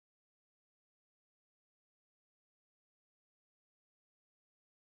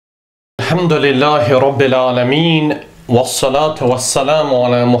الحمد لله رب العالمين والصلاة والسلام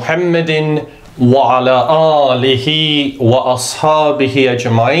على محمد وعلى آله وأصحابه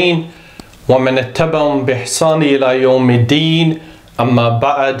أجمعين ومن اتبعهم بإحسان إلى يوم الدين أما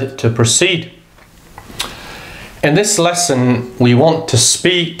بعد. To proceed. In this lesson we want to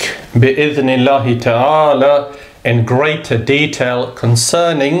speak بإذن الله تعالى in greater detail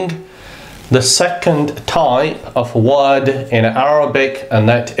concerning the second type of word in Arabic, and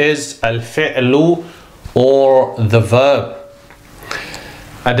that is al-fi'lu, or the verb.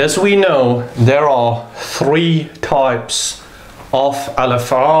 And as we know, there are three types of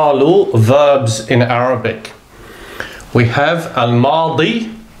al-af'alu, verbs in Arabic. We have al-madi,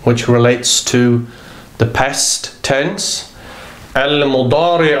 which relates to the past tense,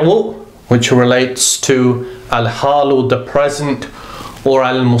 al-mudari'u, which relates to al-halu, the present, or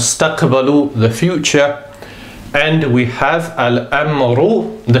al-mustaqbalu, the future, and we have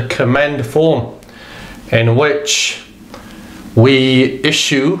al-amru, the command form, in which we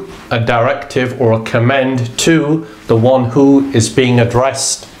issue a directive or a command to the one who is being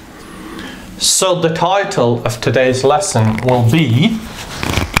addressed. So the title of today's lesson will be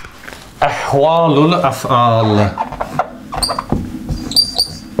Ahwalul Af'al.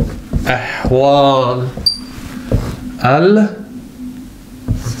 Ahwal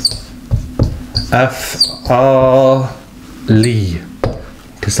al-af'ali,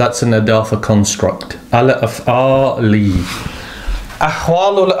 because that's an adafa construct. Al-af'ali.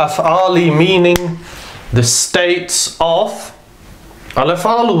 Ahwalul af'ali, meaning the states of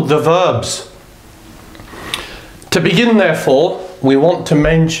al-af'alu, the verbs. To begin, therefore, we want to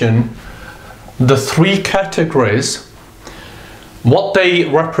mention the three categories, what they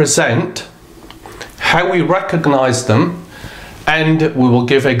represent, how we recognize them, and we will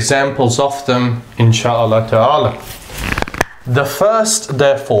give examples of them, inshallah ta'ala. The first,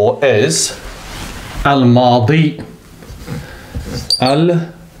 therefore, is al-madi. Al-madi.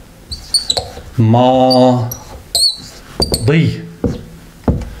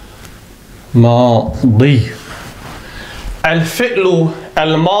 Madi. Al-fi'lu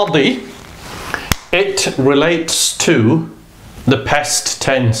al-madi, it relates to the past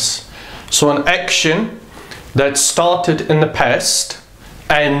tense. So an action that started in the past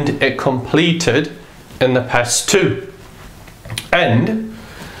and it completed in the past too. And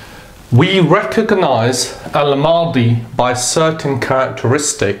we recognize al-madi by certain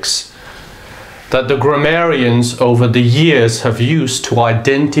characteristics that the grammarians over the years have used to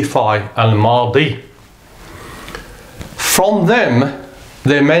identify al-madi. From them,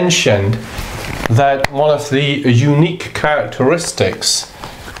 they mentioned that one of the unique characteristics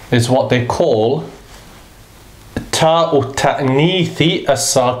is what they call Ta'u ta'nithi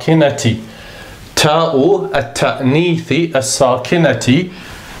as-sakinati. Ta'u at-ta'nithi as-sakinati,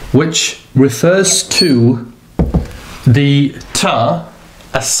 which refers to the ta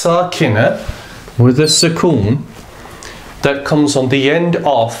as-sakina with a sukoon that comes on the end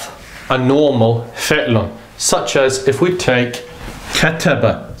of a normal fi'lun, such as if we take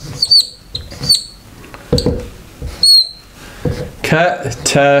kataba.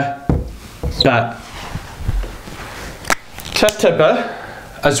 Kataba. Kataba,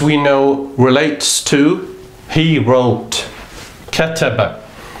 as we know, relates to he wrote. Kataba.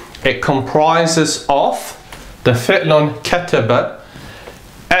 It comprises of the fi'lun kataba,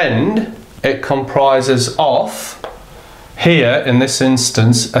 and it comprises of, here in this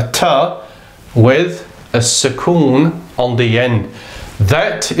instance, a ta with a sukoon on the end.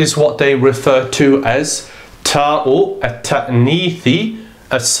 That is what they refer to as ta'u at-ta'nithi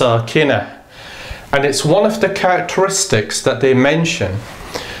as-sakinah. And it's one of the characteristics that they mention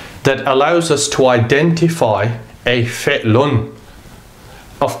that allows us to identify a fi'lun.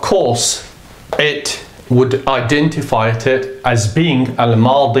 Of course, it would identify it as being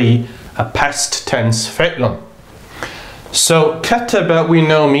al-madi, a past tense fi'lun. So kataba, we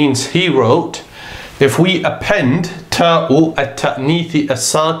know, means he wrote. If we append ta'u at-ta'nithi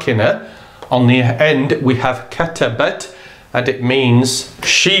as-sakina on the end, we have katabat, and it means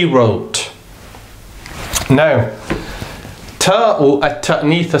she wrote. Now, ta'u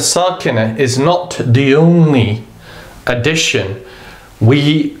at-ta'nith as-sakina is not the only addition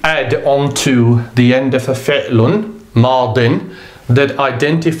we add onto the end of a fi'lun, madin, that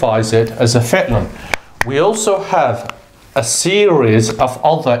identifies it as a fi'lun. We also have a series of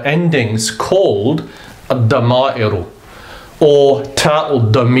other endings called ad-dama'iru, or ta'u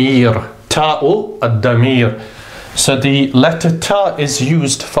damir. Ta'u ad-damir. So the letter ta is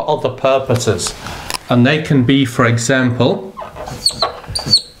used for other purposes, and they can be, for example,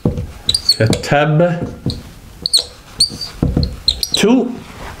 katab tu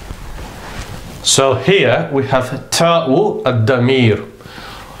So here we have ta'u ad-damir.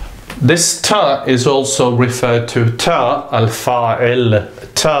 This ta is also referred to ta al-fa'il,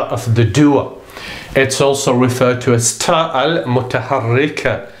 ta of the doer. It's also referred to as ta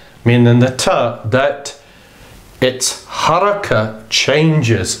al-mutaharrika, meaning the ta that its haraka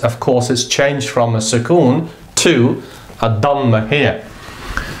changes. Of course, it's changed from a sukoon to a dhamma here.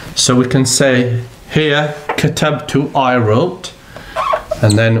 So we can say here, katabtu, I wrote,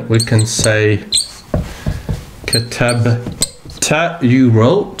 and then we can say katabta, you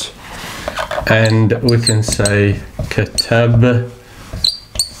wrote, and we can say katabti,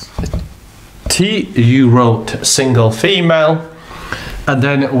 you wrote, single female, and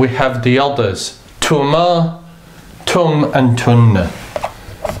then we have the others, tuma, tum and tunna.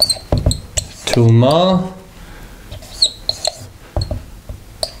 Tuma,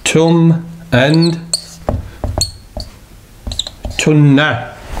 tum and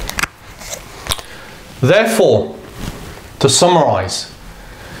tunna. Therefore, to summarize,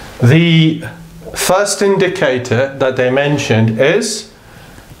 the first indicator that they mentioned is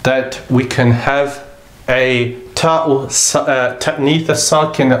that we can have a ta'nith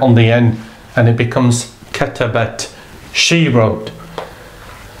sakin on the end, and it becomes katabat, she wrote.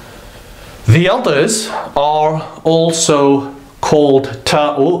 The others are also called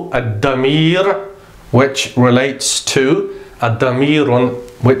ta'u ad-damir, which relates to ad-damirun,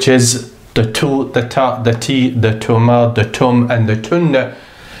 which is the tu, the ta, the ti, the tuma, the tum and the tunna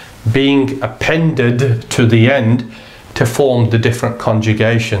being appended to the end to form the different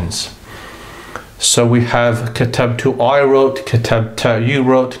conjugations. So we have katabtu, I wrote, katabta, you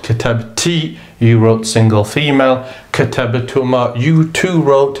wrote, katabti, you wrote, single female, katabtuma, you too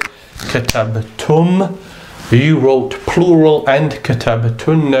wrote, katabtum, you wrote, plural, and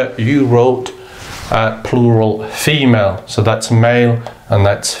katabtunna, you wrote, plural, female. So that's male and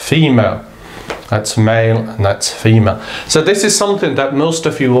that's female. That's male and that's female. So this is something that most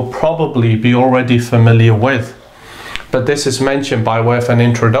of you will probably be already familiar with, but this is mentioned by way of an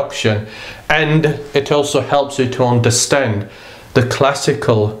introduction, and it also helps you to understand the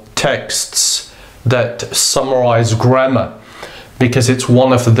classical texts that summarize grammar, because it's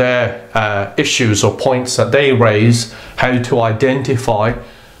one of their issues or points that they raise, how to identify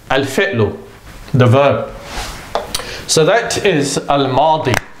al-fi'lu, the verb. So that is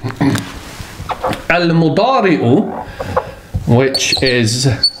al-madi. Al-mudari'u, which is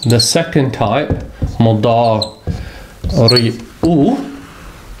the second type, mudari'u,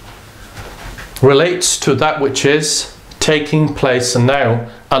 relates to that which is taking place now.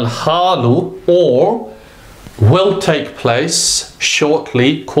 Al-halu, or will take place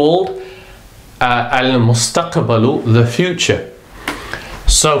shortly, called al-mustaqbalu, the future.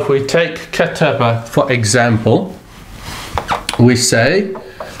 So if we take kataba, for example, we say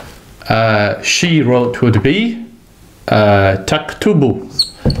she wrote would be taktubu.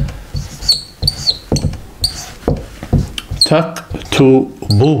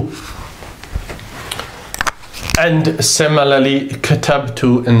 Taktubu. And similarly,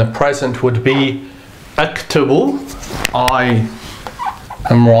 katabtu in the present would be aktubu, I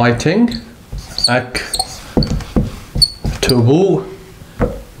am writing. Aktubu.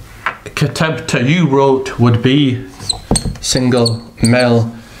 Katabta, you wrote would be single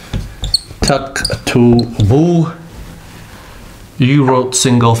male. Taktubu, you wrote,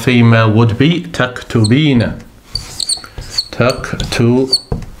 single female would be taktubina. Taktubina.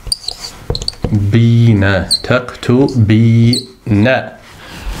 Taktubina.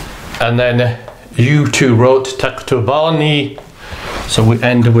 And then you two wrote taktubani. So we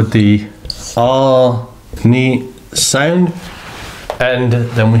end with the ni sound. And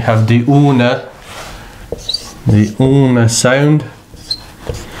then we have the una sound.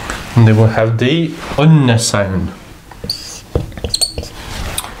 And then we'll have the unna sound.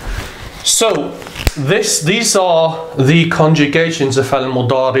 So these are the conjugations of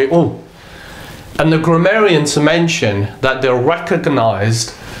al-mudari'u, and the grammarians mention that they're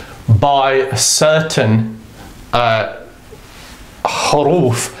recognized by a certain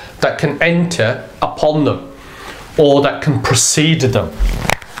huruf that can enter upon them or that can precede them.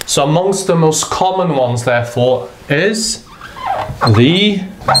 So amongst the most common ones, therefore, is the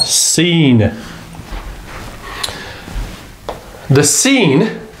seen. The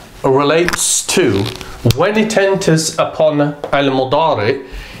seen relates to, when it enters upon al-mudari,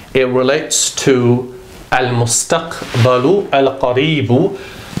 it relates to al-mustaqbalu, al-qaribu,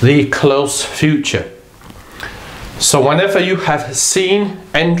 the close future. So whenever you have seen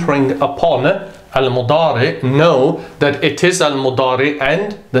entering upon al-mudari, know that it is al-mudari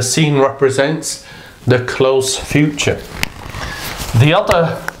and the seen represents the close future. The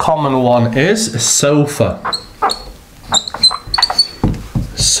other common one is sofa.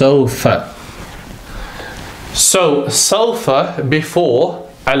 Sofa. So sofa before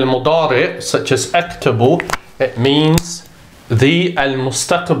al-mudari, such as aktubu, it means the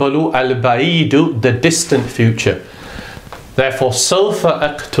al-mustaqbalu al-ba'idu, the distant future. Therefore, sofa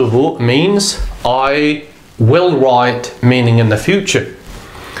aktubu means I will write, meaning in the future.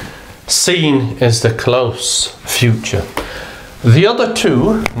 Seen is the close future. The other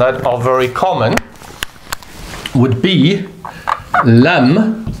two that are very common would be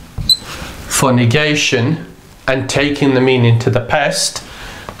lam for negation and taking the meaning to the past,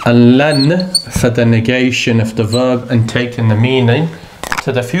 and lan for the negation of the verb and taking the meaning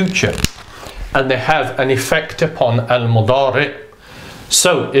to the future. And they have an effect upon al-mudari.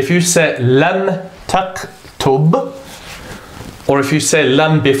 So if you say lam taktub, or if you say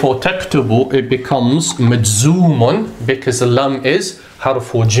lam before taktubu, it becomes majzumun, because the lam is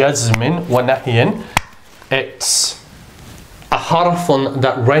harfu jazmin wa nahyin. It's a harfun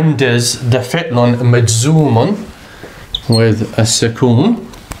that renders the fi'lun majzumun with a sukoon,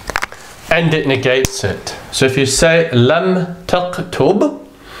 and it negates it. So if you say lam taktub,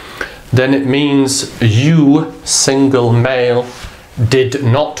 then it means you, single male, did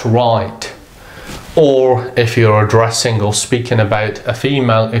not write. Or if you're addressing or speaking about a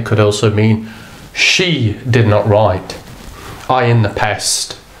female, it could also mean she did not write, I in the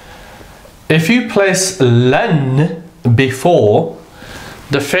past. If you place lan before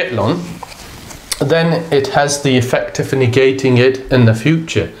the fi'lun, then it has the effect of negating it in the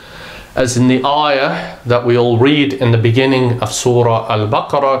future. As in the ayah that we all read in the beginning of Surah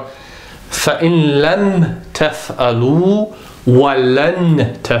Al-Baqarah, فَإِن لَمْ تَفْأَلُوا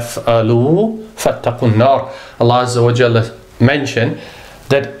وَلَنْ تَفْأَلُوا فَاتَّقُوا النَّارِ. Allah Azza wa Jalla mentioned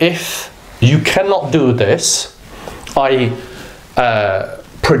that if you cannot do this, I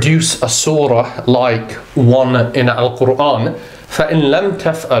produce a surah like one in Al-Quran, فَإِن لَمْ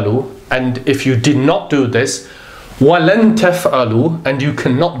تَفْأَلُوا, and if you did not do this, وَلَنْ تَفْأَلُوا, and you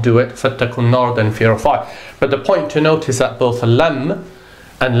cannot do it, فَاتَّقُوا النَّارِ, then fear of fire. But the point to note is that both lam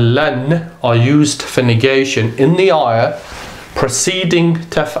and lan are used for negation in the ayah preceding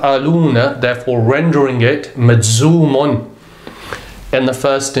taf'aluna, therefore rendering it majzumun in the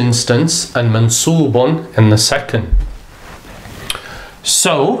first instance and mansubun in the second.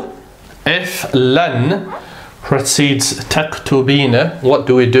 So if lan precedes taktubina, what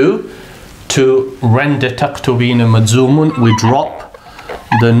do we do? To render taktubina majzumun, we drop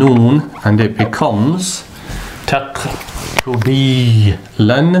the noon and it becomes taktubi,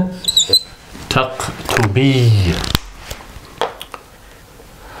 lan taktubi.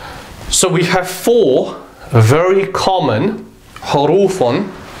 So we have four very common hurufun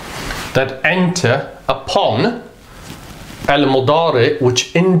that enter upon al-mudari,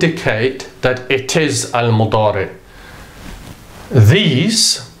 which indicate that it is al-mudari.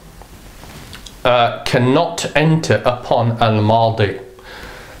 These cannot enter upon al-madi.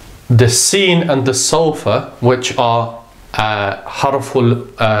 The sin and the sofa, which are harful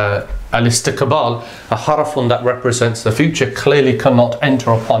al-istiqbal, a harfun that represents the future, clearly cannot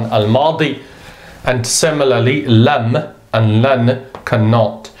enter upon al-madi, and similarly lam and lan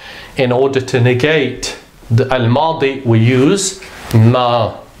cannot. In order to negate the al-madi, we use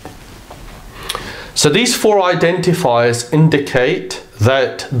ma. So these four identifiers indicate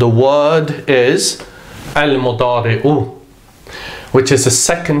that the word is al-mudari'u, which is the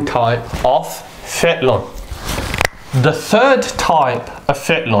second type of fi'lun. The third type of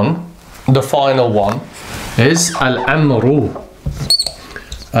fi'lun, the final one, is al-amru.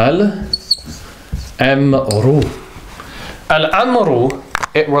 Al-amru. Al-amru,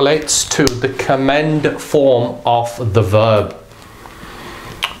 it relates to the command form of the verb.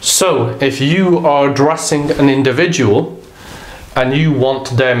 So if you are addressing an individual and you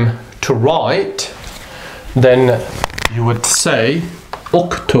want them to write, then you would say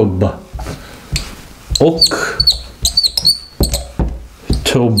uktub.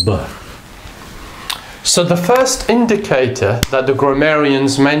 Uktub. So the first indicator that the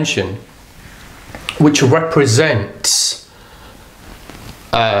grammarians mention, which represents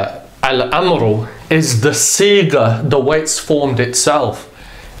al-amru, is the siga, the way it's formed itself.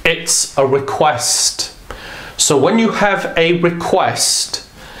 It's a request. So when you have a request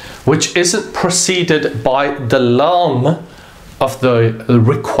which isn't preceded by the lam of the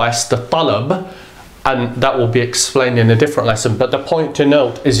request, the talab, and that will be explained in a different lesson, but the point to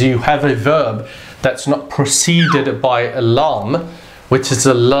note is you have a verb that's not preceded by a lam, which is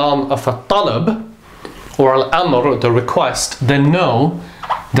a lam of a talab or al-amr, the request, then know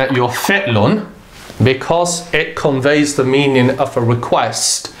that your fi'lun because it conveys the meaning of a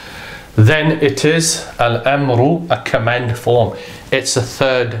request, then it is al-amru, a command form. It's a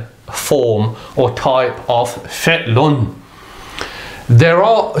third form or type of fi'lun. There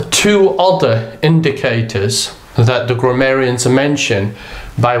are two other indicators that the grammarians mention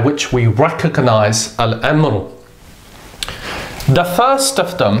by which we recognize al-amru. The first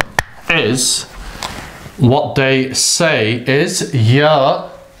of them is what they say is ya'u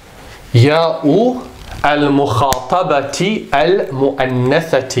al-mukhatabati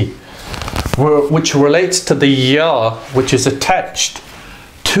al-mu'annathati, which relates to the ya which is attached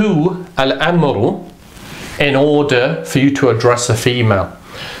to al-amru in order for you to address a female.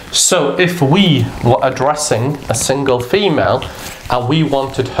 So if we were addressing a single female and we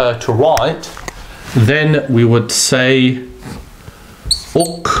wanted her to write, then we would say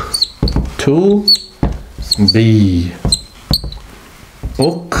uktubi,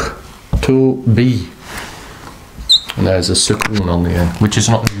 uktubi. And there's a sukoon on the end, which is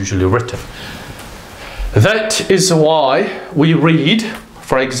not usually written. That is why we read,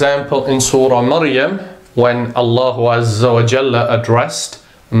 for example, in Surah Maryam, when Allah Azza wa Jalla addressed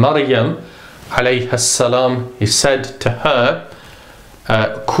Maryam alayha salam, He said to her,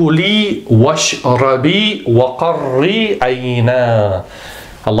 Kuli washrabi wa qarri ayna.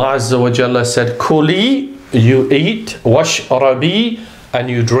 Allah Azza wa Jalla said, Kuli, you eat, washrabi, and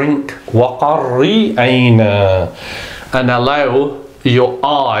you drink, wa qarri ayna, and allow your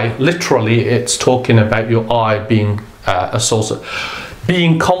eye, literally it's talking about your eye being a source of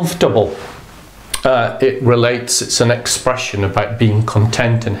being comfortable. It relates, it's an expression about being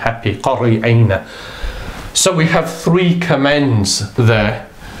content and happy. Qarri ayna. So we have three commands there.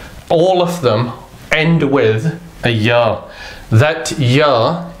 All of them end with a ya. That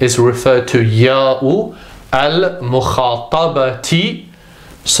ya is referred to ya'u al-mukhatabati,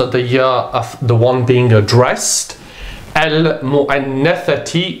 so the ya of the one being addressed,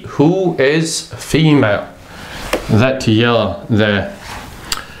 al-mu'annathati, who is female. That ya there.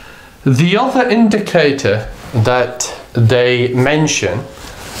 The other indicator that they mention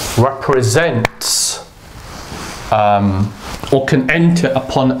represents or can enter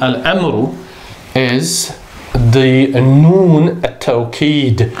upon al-amru is the noon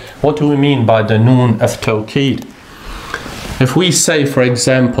at-tawqid. What do we mean by the noon of tawqid? If we say, for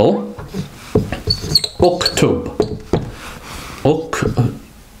example, uktub,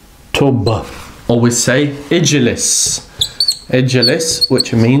 uktub, or we say ijlis, ijlis,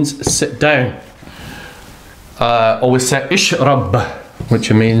 which means sit down, or we say ishrab,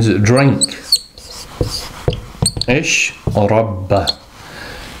 which means drink, ishrab,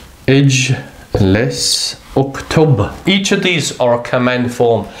 ijlis, uktub. Each of these are a command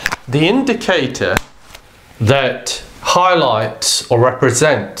form. The indicator that highlights or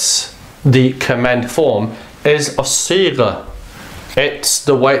represents the command form is a sigha. It's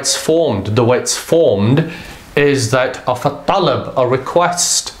the way it's formed. The way it's formed is that of a talab, a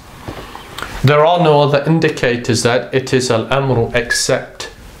request. There are no other indicators that it is al-amru except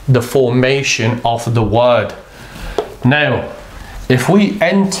the formation of the word. Now, if we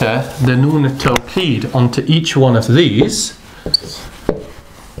enter the noon at-tawqid onto each one of these,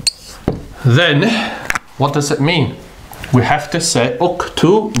 then what does it mean? We have to say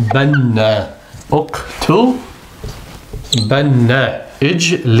uktubanna, uktubanna,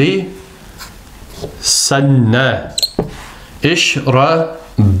 ijli sanna,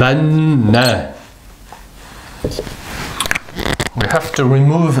 ishrabanna. We have to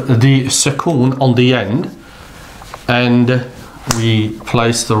remove the sukoon on the end and we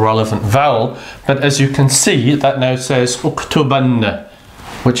place the relevant vowel, but as you can see that now says uktubanna,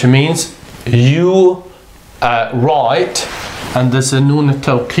 which means you write, and there's a noon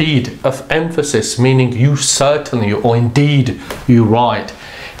at-tawqid of emphasis, meaning you certainly or indeed you write.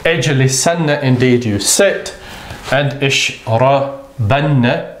 Ijlisanna, indeed you sit, and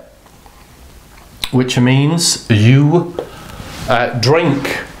ishrabanna, which means you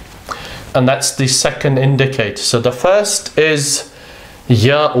drink, and that's the second indicator. So the first is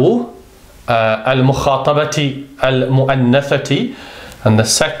ya'u al-mukhatabati al-mu'annathati, and the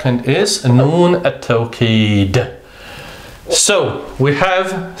second is noon at-tawqid. So we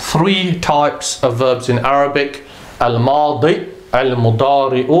have three types of verbs in Arabic: al-madi,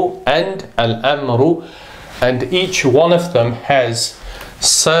 al-mudari'u, and al-amru, and each one of them has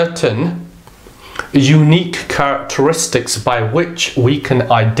certain unique characteristics by which we can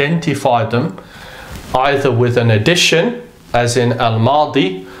identify them, either with an addition, as in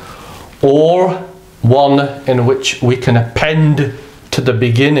al-madi, or one in which we can append to the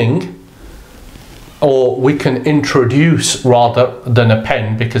beginning or we can introduce rather than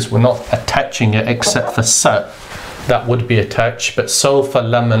append, because we're not attaching it except for sa, that would be attached, but sawfa,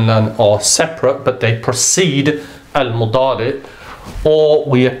 lam and lan are separate, but they precede al-mudari, or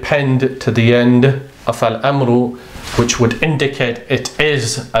we append to the end of al-amru, which would indicate it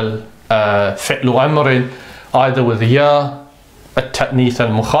is al-fi'lu amrin, either with ya al-ta'nith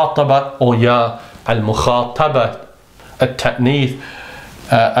al-mukhataba or ya al-mukhataba al-ta'nith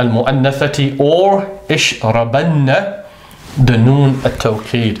al-mu'annathati, or ishrabanna, the noon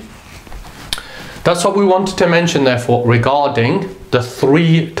at-tawqid. That's what we wanted to mention, therefore, regarding the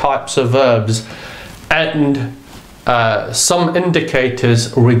three types of verbs and some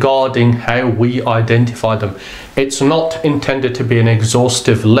indicators regarding how we identify them. It's not intended to be an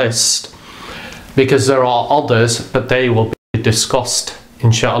exhaustive list, because there are others, but they will be discussed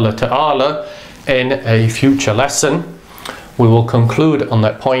inshallah ta'ala in a future lesson. We will conclude on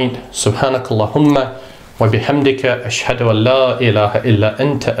that point. Subhanakallahumma wa bihamdika ashhadu an la ilaha illa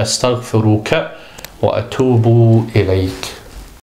anta astaghfiruka wa atubu ilayk.